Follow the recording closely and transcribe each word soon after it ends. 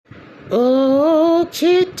Oh,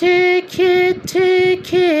 kitty, kitty,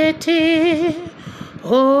 kitty.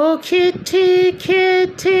 Oh, kitty,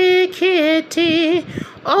 kitty, kitty.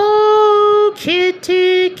 Oh,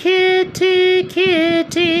 kitty, kitty,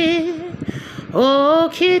 kitty. Oh,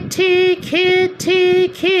 kitty, kitty,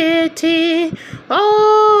 kitty.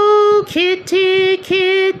 Oh, kitty,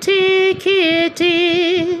 kitty,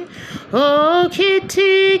 kitty. Oh,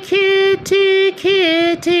 kitty, kitty,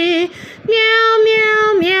 kitty. Meow,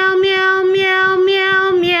 meow, meow, meow, meow,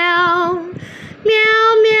 meow, meow.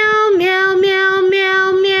 Meow, meow, meow, meow,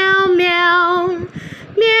 meow, meow, meow.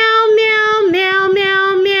 Meow, meow, meow,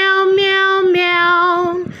 meow, meow, meow,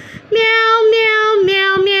 meow. Meow, meow,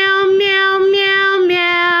 meow, meow, meow, meow,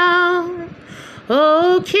 meow.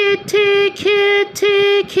 Oh, kitty,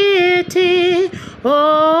 kitty, kitty.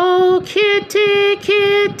 Oh, kitty,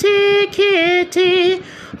 kitty, kitty.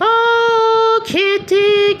 Oh,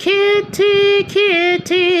 kitty, kitty,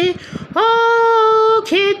 kitty. Oh,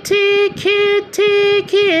 kitty, kitty,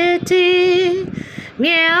 kitty.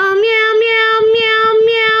 Meow, meow, meow, meow,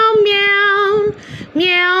 meow, meow.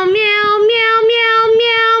 Meow, meow, meow, meow,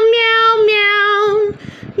 meow, meow, meow.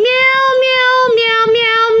 Meow, meow, meow,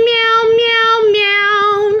 meow, meow, meow, meow.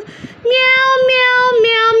 Meow, meow,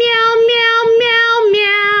 meow, meow, meow, meow,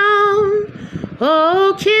 meow.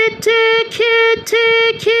 Oh, kitty,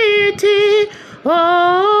 kitty, kitty.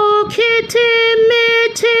 Oh, kitty,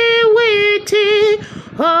 mitty, witty.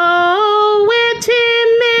 Oh, witty,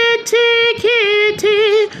 mitty, kitty.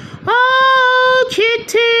 Oh,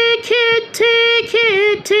 kitty, kitty,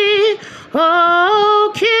 kitty.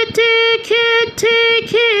 Oh, kitty, kitty,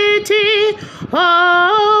 kitty. Oh,